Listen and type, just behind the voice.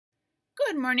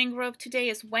Good morning, Grove. Today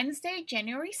is Wednesday,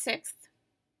 January 6th.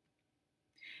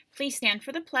 Please stand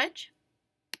for the pledge.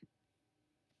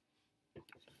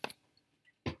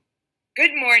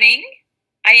 Good morning.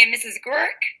 I am Mrs.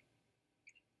 Gork.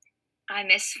 I'm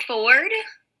Miss Ford.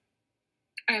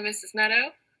 I'm Mrs.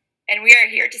 Meadow. And we are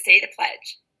here to say the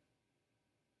pledge.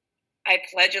 I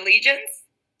pledge allegiance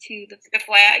to the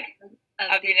flag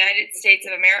of the United States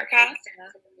of America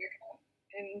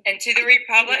and to the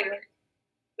republic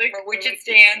for which it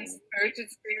stands,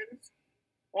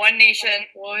 one nation,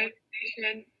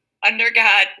 under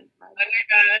God,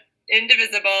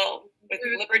 indivisible, with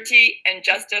liberty and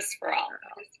justice for all.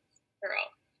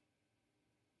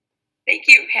 Thank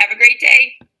you. Have a great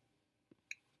day.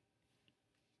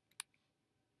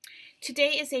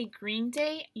 Today is a green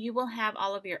day. You will have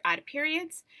all of your odd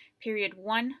periods, period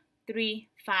 1, 3,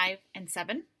 5, and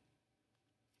 7.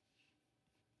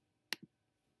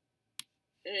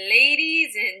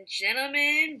 Ladies and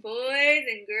gentlemen, boys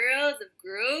and girls of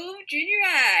Grove Junior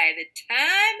High, the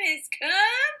time has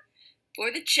come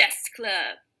for the chess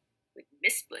club with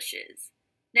Miss Bushes.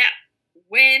 Now,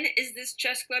 when is this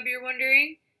chess club, you're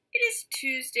wondering? It is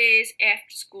Tuesdays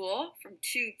after school from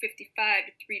 2:55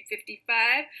 to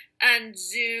 3:55 on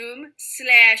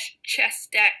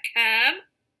Zoom/chess.com.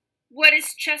 What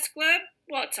is chess club?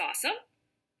 Well, it's awesome.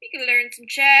 You can learn some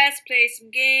chess, play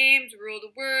some games, rule the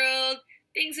world,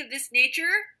 things of this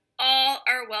nature. All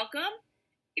are welcome.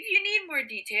 If you need more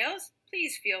details,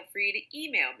 please feel free to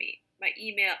email me. My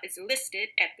email is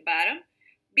listed at the bottom.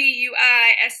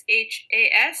 BUISHAS. If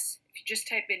you just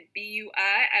type in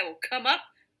BUI, I will come up.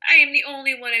 I am the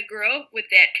only one at Grove with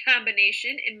that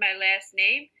combination in my last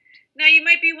name. Now you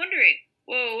might be wondering,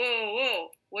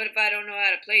 whoa, what if I don't know how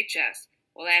to play chess?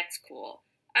 Well, that's cool.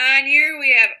 On here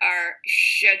we have our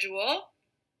schedule.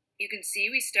 You can see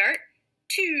we start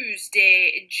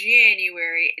Tuesday,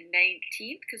 January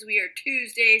 19th, because we are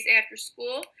Tuesdays after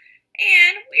school,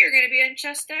 and we are going to be on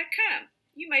chess.com.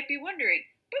 You might be wondering,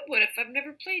 but what if I've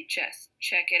never played chess?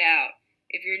 Check it out.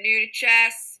 If you're new to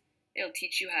chess, it'll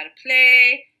teach you how to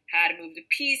play, how to move the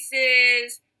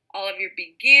pieces, all of your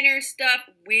beginner stuff,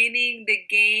 winning the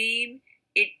game.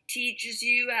 It teaches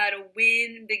you how to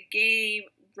win the game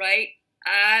right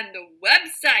on the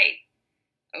website.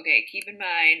 Okay, keep in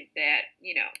mind that,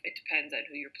 it depends on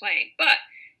who you're playing. But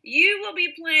you will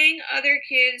be playing other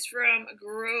kids from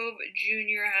Grove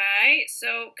Junior High.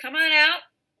 So come on out.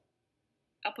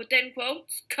 I'll put that in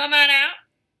quotes. Come on out.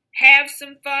 Have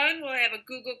some fun. We'll have a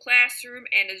Google Classroom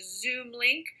and a Zoom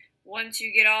link once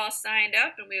you get all signed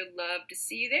up, and we would love to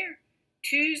see you there.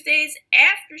 Tuesdays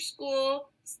after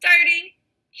school, starting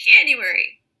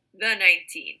January the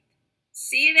 19th.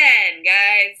 See you then,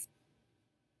 guys.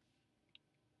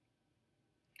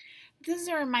 This is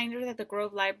a reminder that the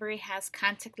Grove Library has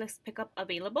contactless pickup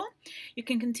available. You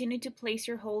can continue to place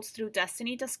your holds through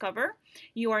Destiny Discover.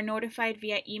 You are notified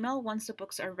via email once the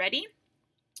books are ready.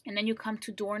 And then you come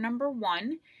to door number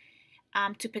 1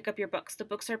 to pick up your books. The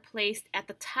books are placed at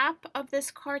the top of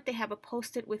this cart. They have a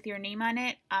post-it with your name on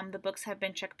it. The books have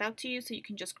been checked out to you, so you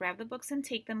can just grab the books and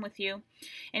take them with you.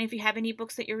 And if you have any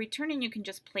books that you're returning, you can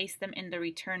just place them in the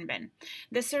return bin.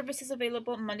 This service is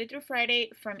available Monday through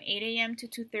Friday from 8 a.m. to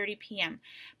 2:30 p.m.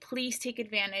 Please take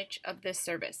advantage of this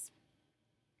service.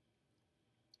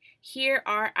 Here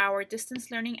are our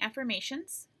distance learning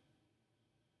affirmations.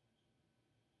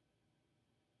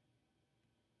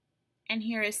 And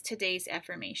here is today's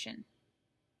affirmation.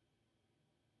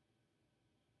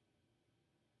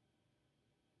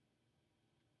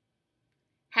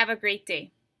 Have a great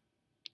day.